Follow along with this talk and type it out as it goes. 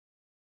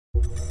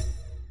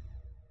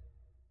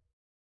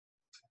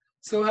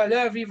So hello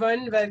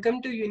everyone,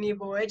 welcome to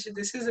Univoyage.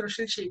 This is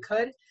Rushil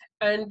Shekhar,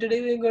 and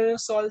today we're going to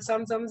solve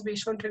some sums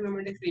based on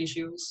trigonometric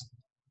ratios.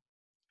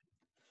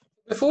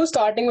 Before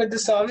starting with the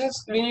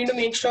sums, we need to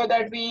make sure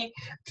that we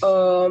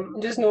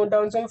just note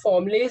down some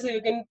formulae, so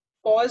you can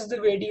pause the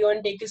video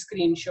and take a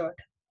screenshot.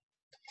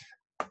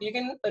 You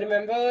can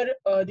remember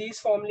these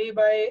formulae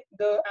by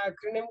the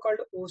acronym called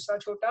OSA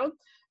Chota,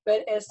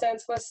 where S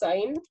stands for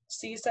sine,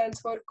 C stands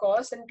for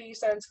cos, and T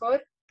stands for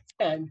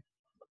tan.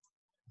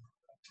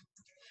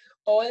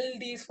 All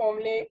these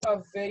formulae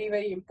are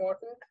very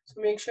important, so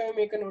make sure you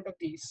make a note of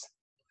these.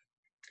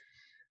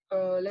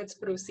 Let's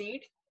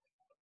proceed.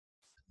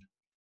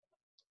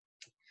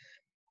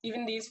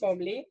 Even these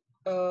formulae,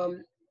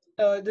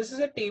 this is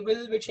a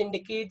table which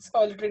indicates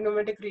all the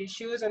trigonometric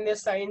ratios and their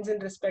signs in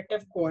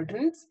respective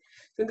quadrants.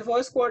 So in the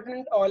first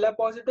quadrant, all are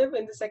positive.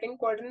 In the second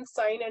quadrant,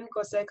 sine and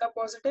cosec are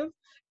positive.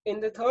 In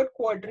the third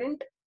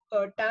quadrant,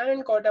 tan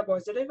and cot are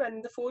positive, and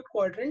in the fourth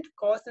quadrant,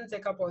 cos and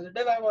sec are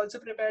positive. I've also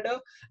prepared a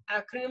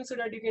acronym so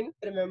that you can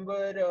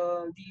remember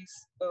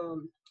these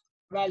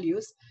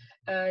values,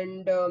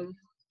 and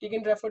you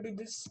can refer to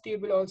this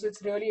table also.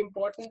 It's really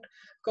important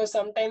because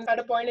sometimes at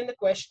a point in the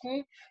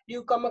question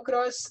you come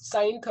across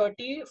sine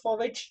 30 for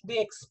which they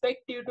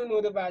expect you to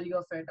know the value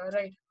of it. All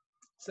right,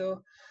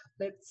 so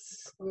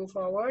let's go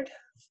forward.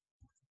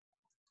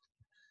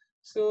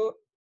 So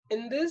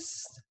in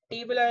this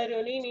table, I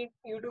really need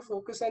you to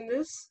focus on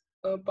this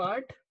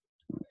part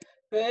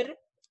where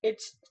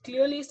it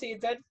clearly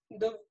says that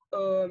the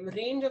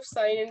range of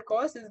sine and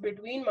cos is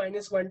between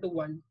 -1 to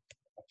 1.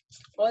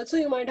 Also,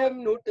 you might have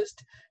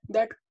noticed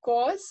that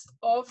cos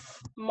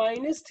of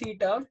minus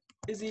theta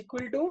is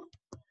equal to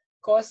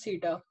cos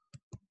theta.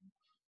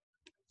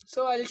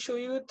 So I'll show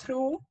you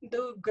through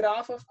the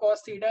graph of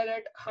cos theta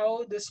that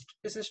how this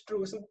is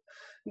true. So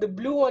the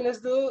blue one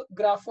is the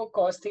graph for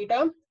cos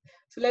theta.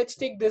 So let's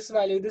take this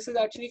value. This is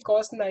actually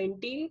cos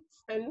 90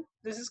 and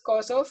this is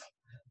cos of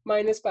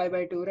minus pi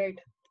by 2, right?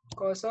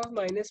 Cos of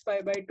minus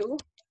pi by 2,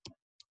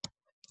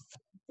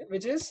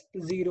 which is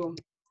 0.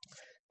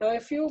 Now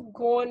if you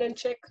go on and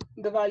check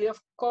the value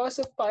of cos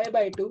of pi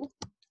by 2,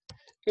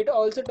 it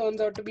also turns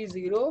out to be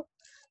 0.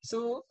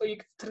 So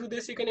through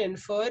this you can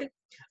infer.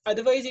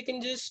 Otherwise you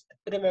can just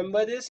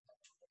remember this.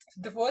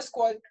 The first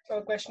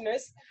question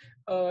is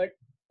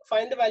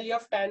find the value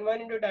of tan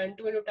 1 into tan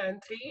 2 into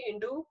tan 3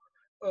 into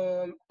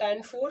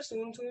tan 4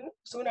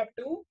 soon up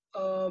to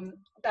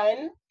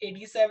tan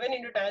 87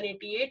 into tan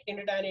 88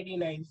 into tan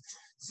 89.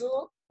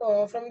 So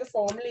from the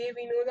formula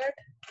we know that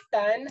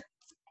tan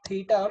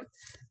theta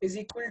is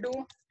equal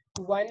to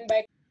 1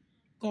 by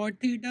cot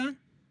theta,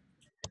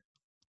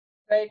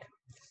 right?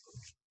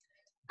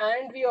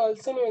 And we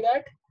also know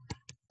that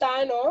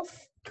tan of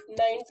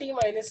 90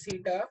 minus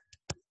theta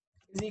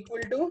is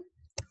equal to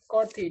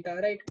cot theta,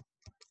 right?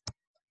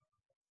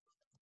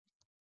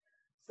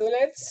 So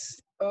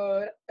let's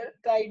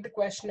write the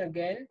question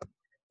again.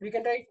 We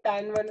can write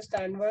tan 1 is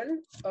tan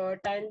 1,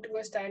 tan 2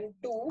 is tan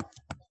 2,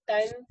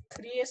 tan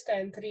 3 is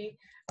tan 3,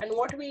 and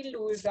what we'll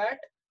do is that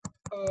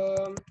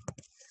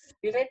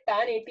we write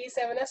tan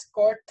 87 as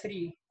cot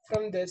 3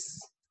 from this.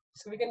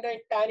 So we can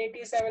write tan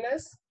 87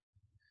 as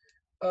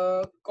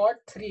cot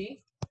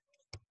 3,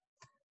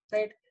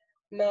 right?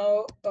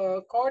 Now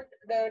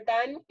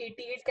tan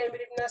 88 can be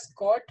written as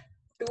cot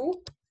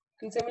 2,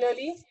 and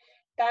similarly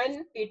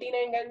tan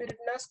 89 can be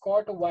written as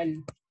cot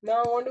 1.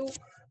 Now I want to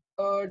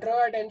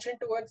draw attention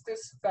towards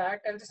this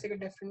fact. I'll just take a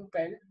different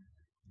pen,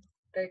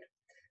 right?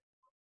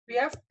 We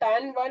have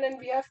tan 1 and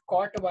we have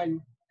cot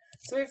 1.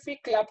 So if we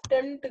club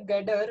them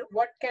together,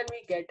 what can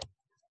we get?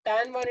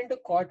 Tan 1 into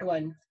cot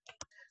 1.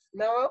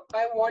 Now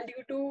I want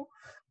you to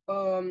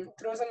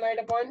throw some light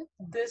upon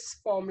this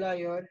formula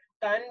here.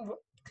 Tan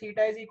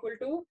theta is equal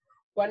to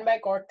 1 by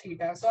cot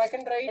theta. So I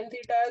can write tan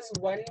theta as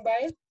 1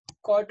 by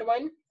cot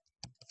 1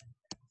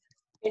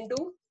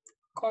 into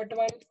cot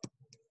 1.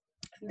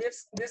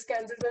 This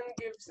cancels and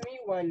gives me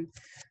 1.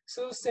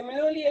 So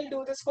similarly, I'll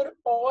do this for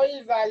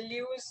all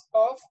values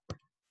of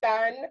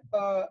tan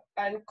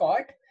and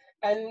cot.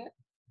 And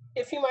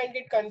if you might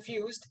get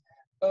confused,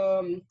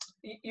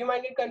 you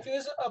might get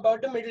confused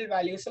about the middle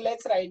value. So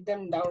let's write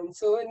them down.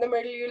 So in the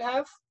middle, you'll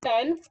have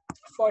tan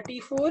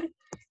 44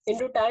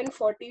 into tan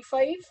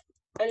 45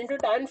 and into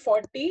tan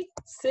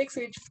 46,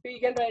 which we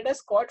can write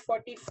as cot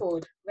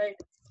 44, right?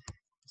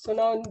 So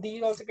now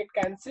these also get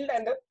cancelled,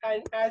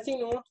 and as you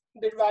know,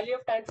 the value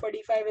of tan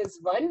 45 is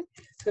 1.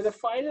 So the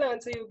final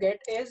answer you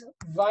get is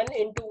 1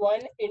 into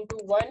 1 into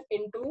 1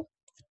 into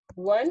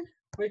 1,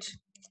 which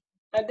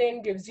at the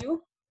end gives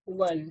you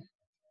 1.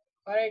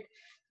 All right.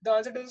 The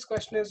answer to this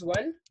question is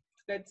 1.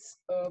 Let's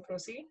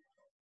proceed.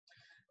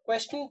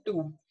 Question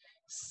 2.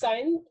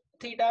 Sine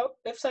theta,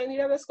 if sine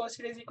theta plus cos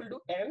theta is equal to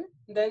m,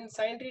 then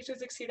sine raised to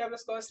 6 theta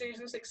plus cos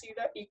raised to 6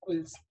 theta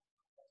equals.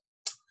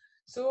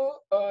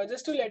 So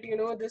just to let you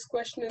know, this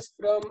question is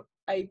from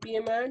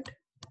IPMAT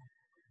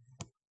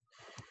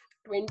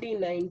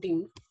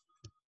 2019.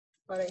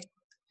 All right.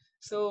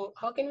 So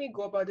how can we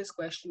go about this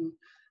question?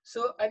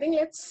 So I think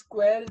let's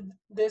square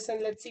this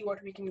and let's see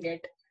what we can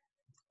get,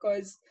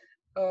 because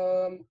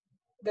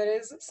there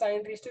is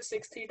sine raised to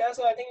 6 theta,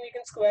 so I think we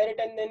can square it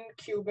and then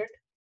cube it,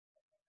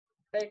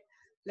 right?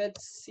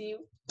 Let's see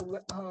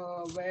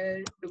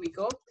where do we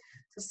go.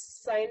 So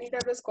sine theta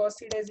plus cos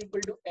theta is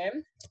equal to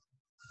m.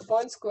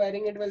 Upon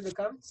squaring it will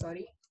become,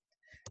 sorry,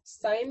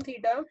 sine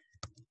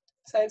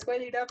square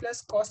theta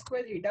plus cos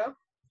square theta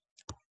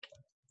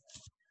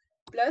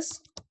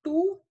plus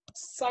 2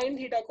 sine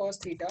theta cos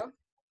theta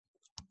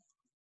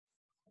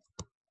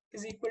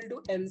is equal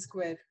to m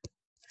square.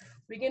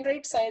 We can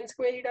write sine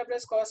square theta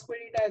plus cos square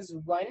theta as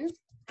 1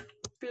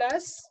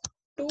 plus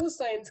 2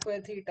 sine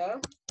square theta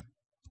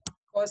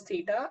cos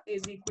theta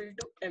is equal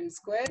to m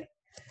square.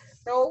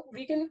 Now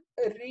we can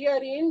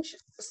rearrange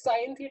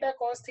sine theta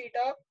cos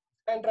theta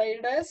and write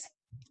it as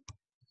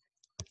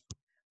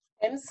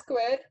m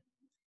square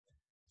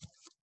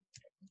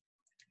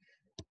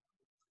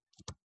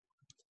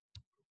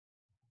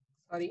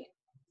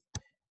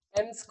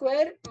m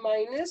square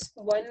minus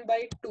 1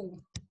 by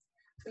 2.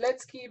 So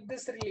let's keep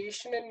this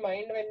relation in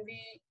mind when we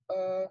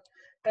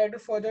try to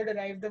further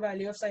derive the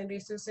value of sine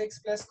raised to 6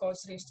 plus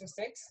cos raised to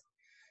 6.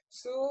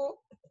 So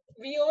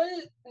we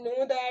all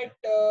know that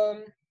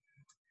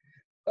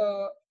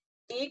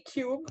a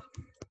cube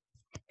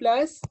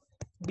plus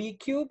b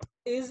cube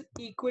is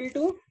equal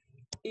to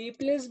a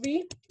plus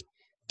b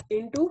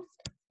into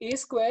a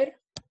square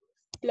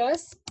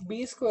plus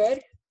b square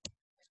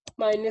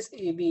minus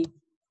ab.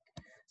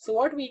 So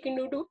what we can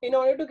do in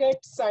order to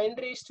get sine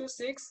raised to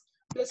 6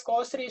 plus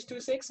cos raised to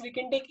 6, we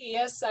can take a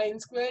as sine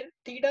square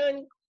theta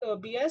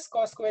and b as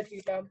cos square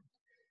theta.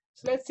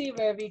 So let's see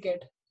where we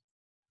get.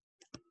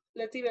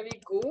 Let's see where we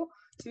go.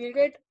 So we'll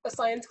get a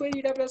sine square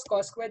theta plus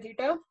cos square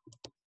theta,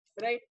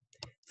 right,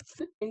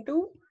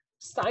 into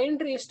sine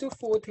raised to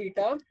 4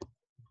 theta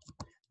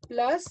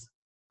plus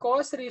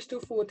cos raised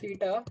to 4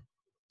 theta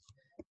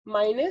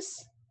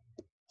minus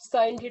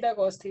sine theta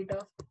cos theta.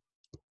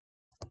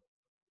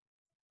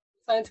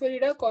 Sine square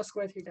theta cos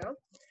square theta.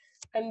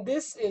 And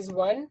this is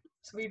 1,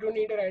 so we don't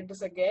need to write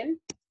this again.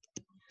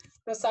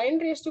 The sine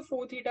raised to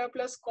 4 theta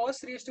plus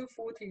cos raised to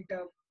 4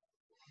 theta.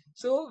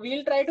 So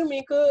we'll try to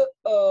make a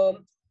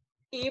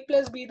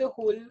plus b the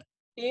whole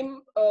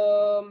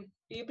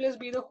a plus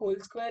b the whole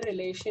square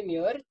relation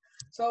here.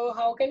 So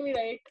how can we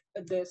write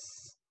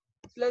this?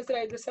 So let's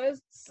write this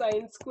as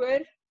sine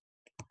square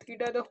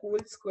theta the whole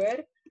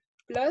square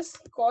plus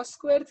cos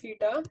square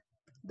theta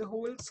the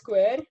whole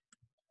square.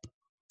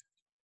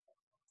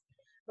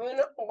 In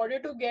order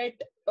to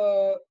get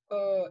a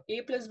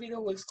plus b the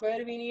whole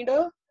square, we need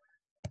a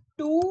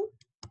 2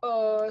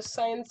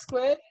 sine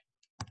square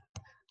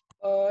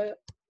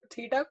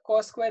theta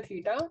cos square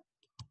theta,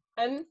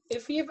 and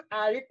if we've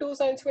added 2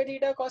 sine square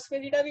theta cos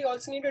square theta, we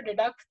also need to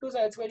deduct 2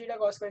 sine square theta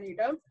cos square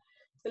theta.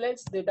 So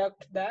let's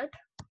deduct that.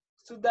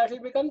 So that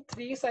will become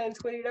 3 sine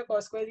square theta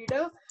cos square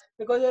theta,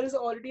 because there is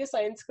already a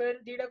sine square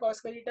theta cos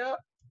square theta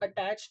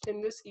attached in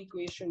this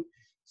equation.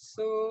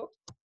 So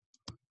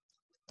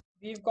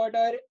we've got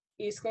our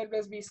a square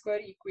plus b square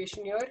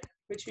equation here,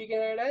 which we can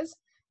write as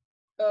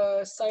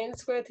sine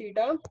square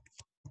theta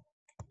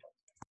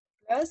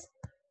plus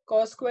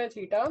cos square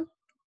theta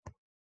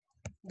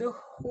the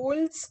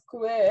whole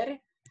square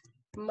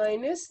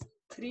minus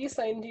 3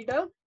 sine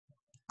theta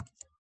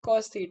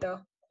cos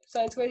theta,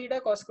 sine square theta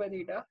cos square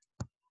theta.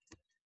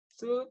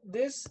 So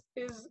this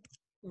is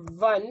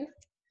 1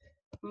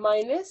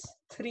 minus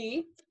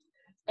 3,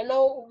 and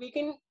now we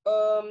can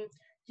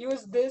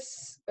use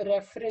this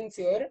reference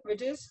here,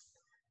 which is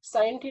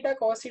sine theta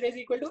cos theta is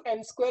equal to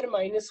m square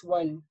minus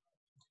 1.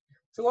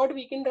 So what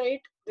we can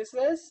write this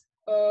as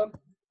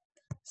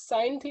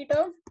sine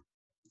theta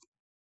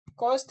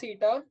cos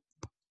theta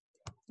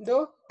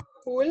the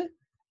whole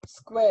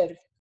square.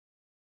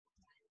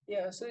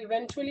 Yeah, so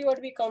eventually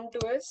what we come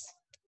to is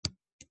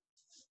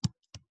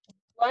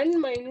 1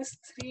 minus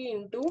 3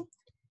 into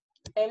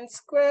m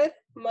square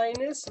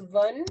minus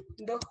 1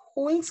 the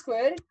whole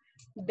square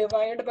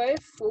divided by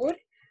 4,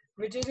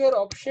 which is your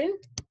option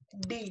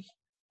D.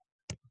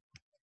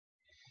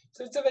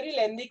 So it's a very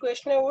lengthy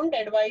question. I won't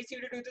advise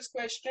you to do this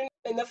question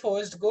in the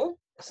first go.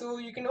 So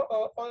you can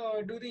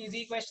do the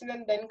easy question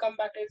and then come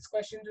back to this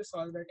question to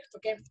solve it.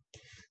 Okay.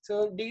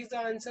 So D is the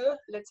answer.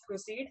 Let's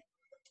proceed.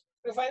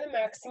 To find the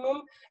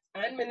maximum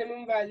and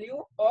minimum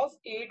value of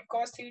 8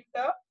 cos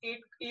theta,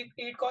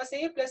 8 cos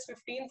A plus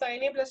 15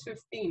 sin A plus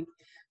 15.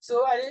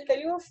 So I'll tell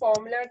you a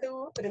formula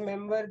to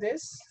remember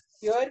this.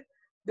 Here,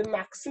 the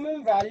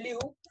maximum value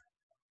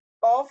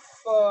of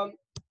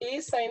A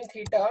sin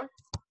theta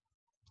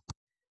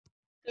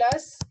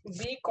plus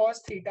B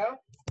cos theta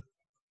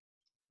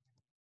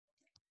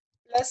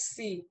plus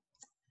C.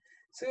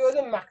 So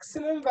here the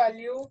maximum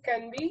value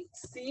can be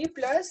C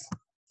plus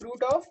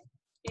root of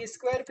A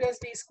square plus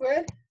B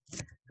square,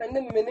 and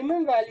the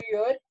minimum value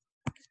here,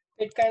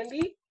 it can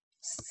be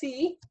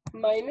C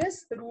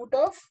minus root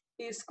of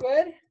A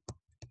square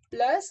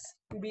plus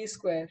B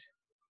square.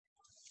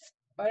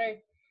 Alright,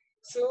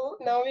 so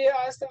now we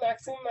ask the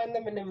maximum and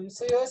the minimum.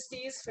 So here C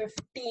is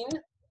 15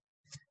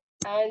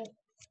 and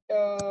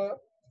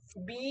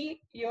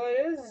B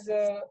here is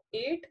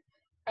 8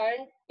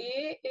 and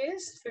A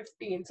is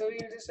 15. So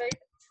we'll just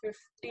write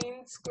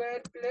 15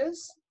 square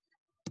plus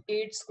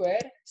 8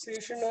 square. So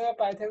you should know your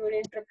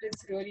Pythagorean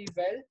triplets really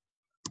well.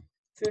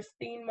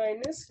 15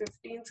 minus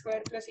 15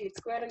 square plus 8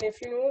 square, and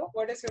if you know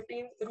what is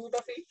 15 root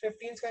of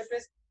 15 square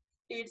plus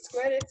 8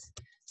 square, it's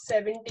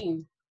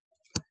 17.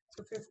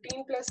 So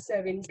 15 plus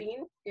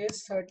 17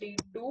 is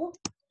 32,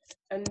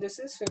 and this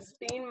is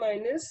 15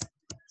 minus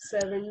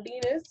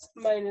 17 is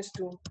minus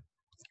 2.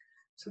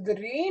 So the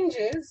range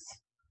is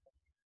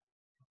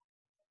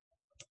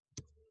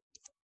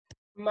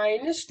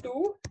minus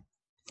 2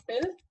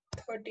 till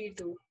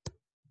 32.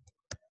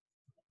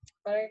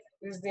 Alright,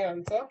 this is the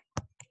answer.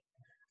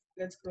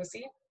 Let's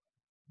proceed.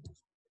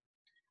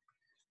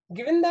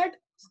 Given that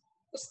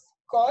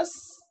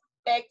cos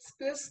x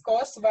plus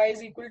cos y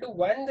is equal to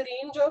 1, the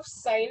range of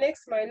sin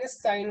x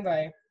minus sin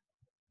y.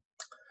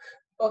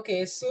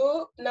 Okay,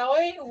 so now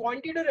I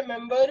want you to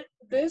remember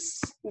this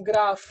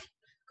graph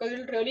because it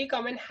will really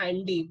come in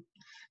handy.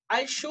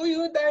 I'll show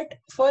you that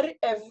for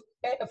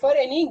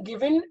any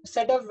given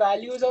set of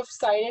values of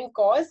sine and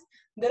cos,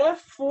 there are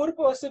 4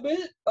 possible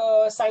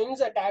signs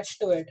attached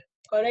to it.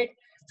 Alright,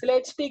 so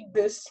let's take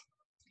this.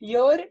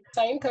 Here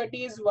sine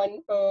 30 is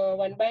 1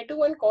 by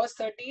 2 and cos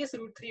 30 is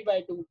root 3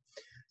 by 2.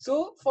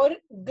 So for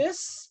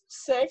this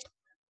set,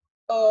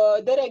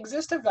 there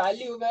exists a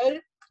value where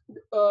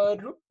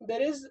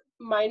there is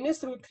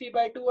minus root 3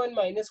 by 2 and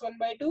minus 1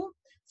 by 2.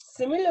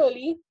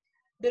 Similarly,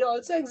 there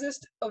also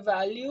exists a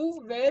value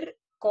where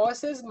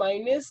cos is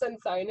minus and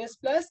sin is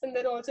plus, and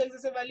there also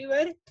exists a value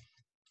where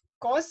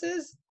cos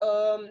is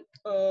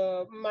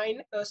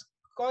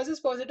cos is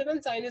positive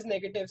and sin is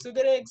negative. So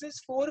there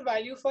exists 4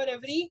 value for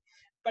every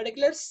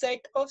particular set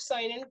of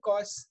sin and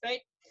cos,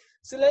 right?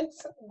 So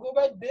let's go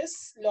by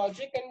this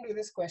logic and do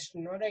this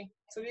question. All right,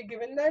 so we're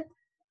given that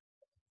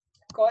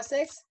cos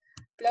x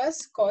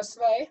plus cos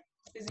y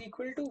is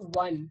equal to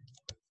 1.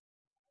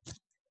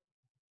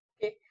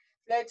 Okay,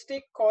 let's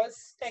take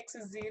cos x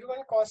is 0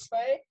 and cos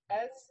y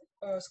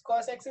as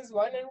cos x is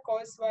 1 and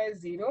cos y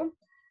is 0.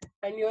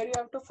 And here you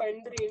have to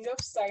find the range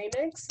of sin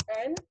x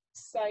and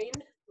sin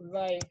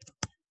y.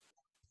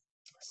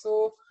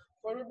 So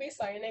what would be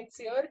sin x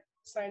here?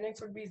 Sin x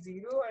would be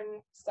 0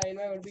 and sin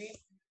y would be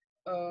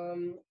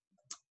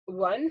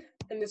 1,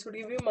 and this would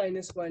give you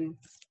minus 1.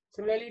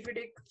 Similarly, if you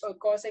take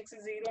cos x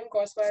is 0 and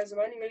cos y is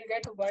 1, you will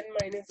get 1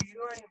 minus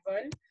 0 and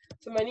 1.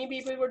 So many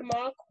people would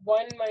mark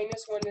 1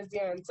 minus 1 is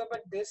the answer,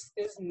 but this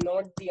is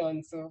not the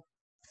answer.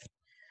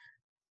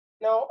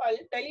 Now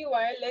I'll tell you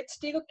why. Let's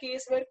take a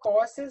case where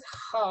cos is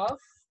half,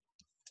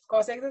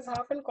 cos x is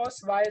half and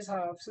cos y is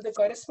half. So the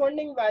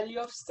corresponding value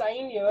of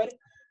sine here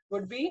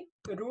would be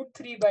root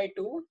 3 by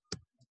 2.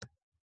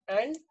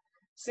 And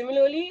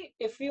similarly,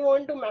 if we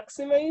want to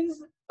maximize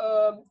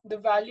the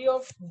value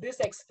of this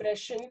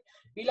expression,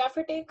 we'll have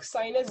to take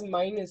sine as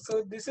minus.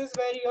 So this is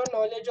where your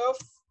knowledge of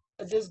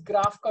this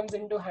graph comes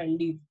into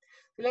handy.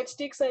 So let's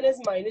take sine as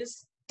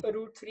minus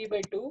root 3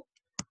 by 2.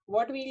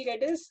 What we'll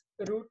get is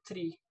root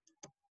 3.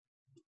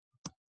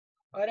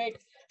 Alright,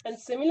 and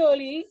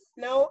similarly,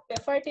 now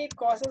if I take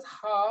cos as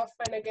half,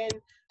 and again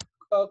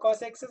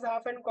cos x is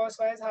half and cos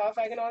y is half,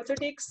 I can also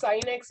take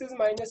sine x is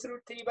minus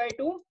root 3 by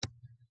 2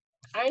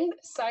 and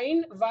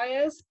sine y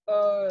as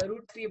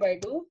root 3 by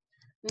 2.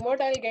 And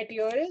what I'll get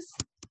here is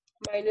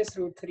minus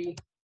root 3.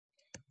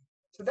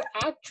 So the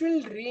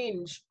actual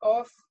range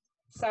of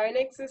sine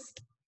x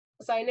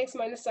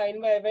minus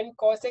sine y when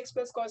cos x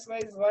plus cos y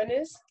is 1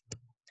 is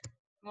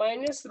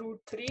minus root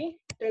 3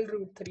 till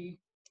root 3.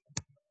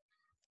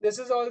 This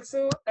is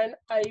also an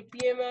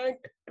IPMAT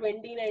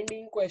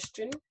 2019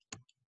 question.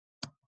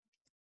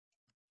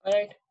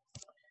 Alright,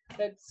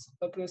 let's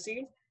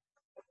proceed.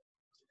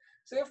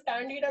 So if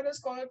tan theta plus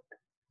cot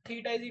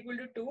theta is equal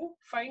to 2,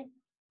 find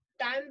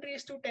tan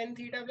raised to 10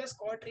 theta plus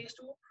cot raised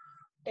to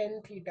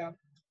 10 theta.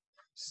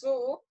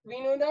 So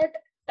we know that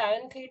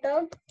tan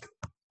theta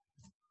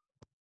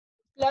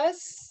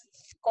plus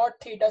cot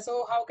theta.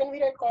 So how can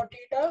we write cot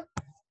theta?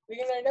 We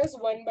can write as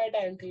 1 by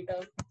tan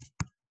theta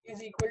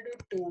is equal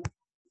to 2.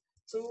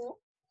 So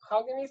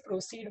how can we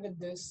proceed with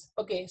this?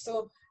 Okay,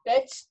 so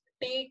let's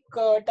take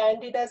tan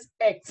theta as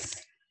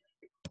x.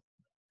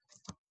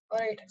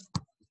 Alright,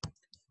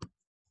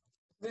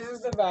 this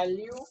is the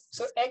value.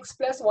 So x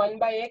plus 1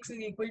 by x is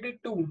equal to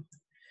 2.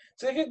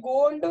 So if you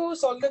go on to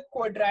solve the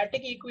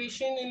quadratic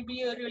equation, it will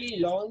be a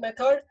really long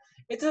method.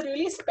 It's a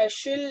really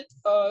special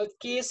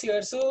case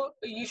here. So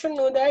you should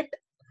know that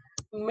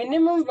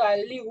minimum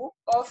value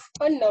of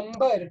a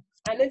number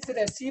and its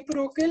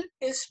reciprocal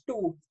is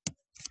 2.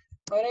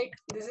 Alright,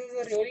 this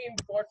is a really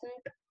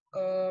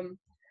important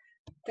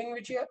thing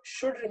which you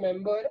should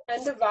remember,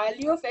 and the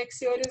value of x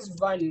here is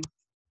 1.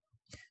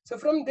 So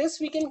from this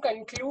we can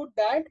conclude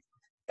that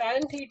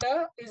tan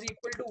theta is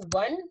equal to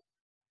 1.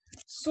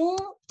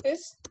 So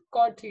is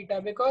cot theta,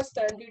 because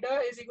tan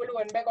theta is equal to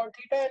 1 by cot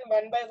theta and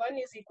 1 by 1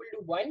 is equal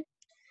to 1.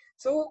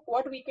 So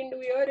what we can do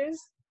here is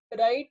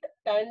write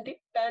tan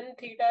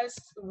theta as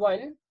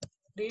 1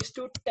 raised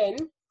to 10.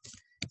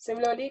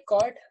 Similarly,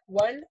 cot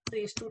 1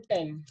 raised to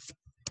 10,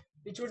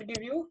 which would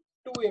give you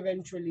 2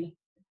 eventually,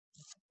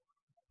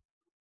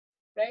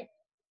 right?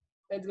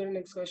 Let's go to the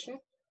next question.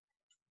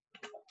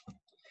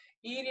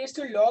 E raised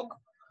to log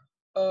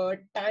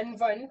tan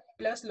 1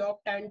 plus log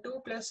tan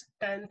 2 plus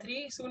tan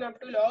 3, soon up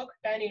to log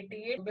tan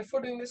 88.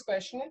 Before doing this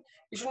question,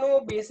 you should know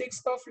basics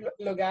of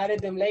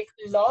logarithm, like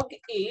log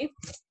a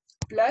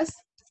plus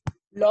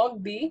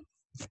log b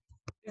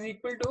is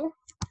equal to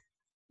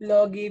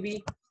log ab.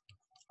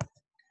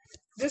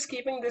 Just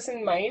keeping this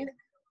in mind,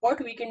 what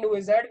we can do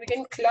is that we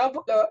can club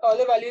all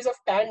the values of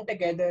tan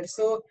together.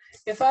 So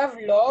if I have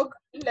log,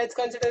 let's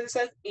consider this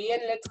as a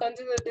and let's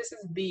consider this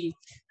as b.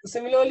 So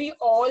similarly,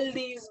 all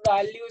these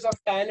values of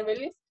tan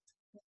will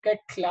get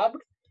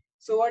clubbed.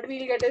 So what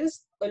we'll get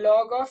is a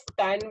log of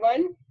tan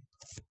 1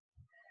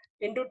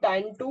 into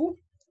tan 2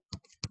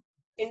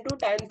 into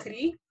tan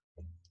 3,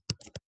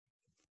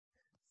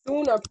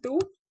 soon up to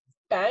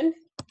tan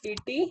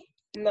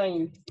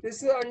 89.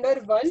 This is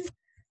under one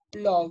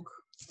log.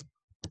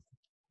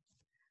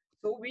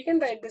 So we can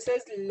write this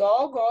as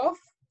log of,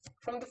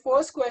 from the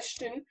first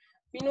question,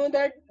 we know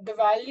that the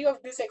value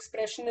of this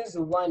expression is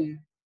 1.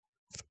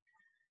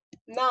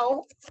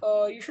 Now,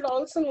 you should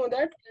also know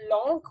that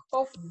log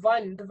of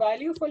 1, the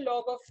value for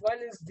log of 1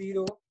 is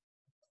 0.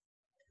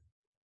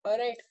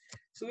 Alright,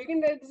 so we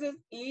can write this as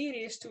e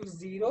raised to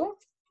 0,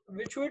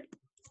 which would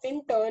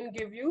in turn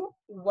give you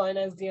 1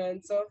 as the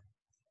answer.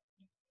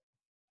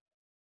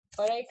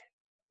 Alright,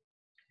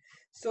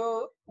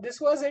 so this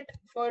was it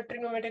for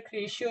trigonometric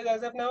ratios.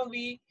 As of now,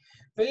 we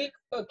will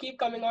keep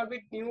coming out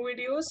with new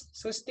videos,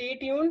 so stay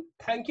tuned.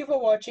 Thank you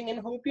for watching and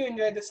hope you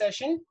enjoyed the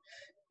session.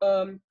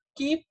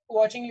 Keep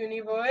watching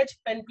UniVoyage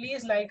and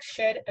please like,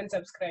 share and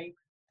subscribe.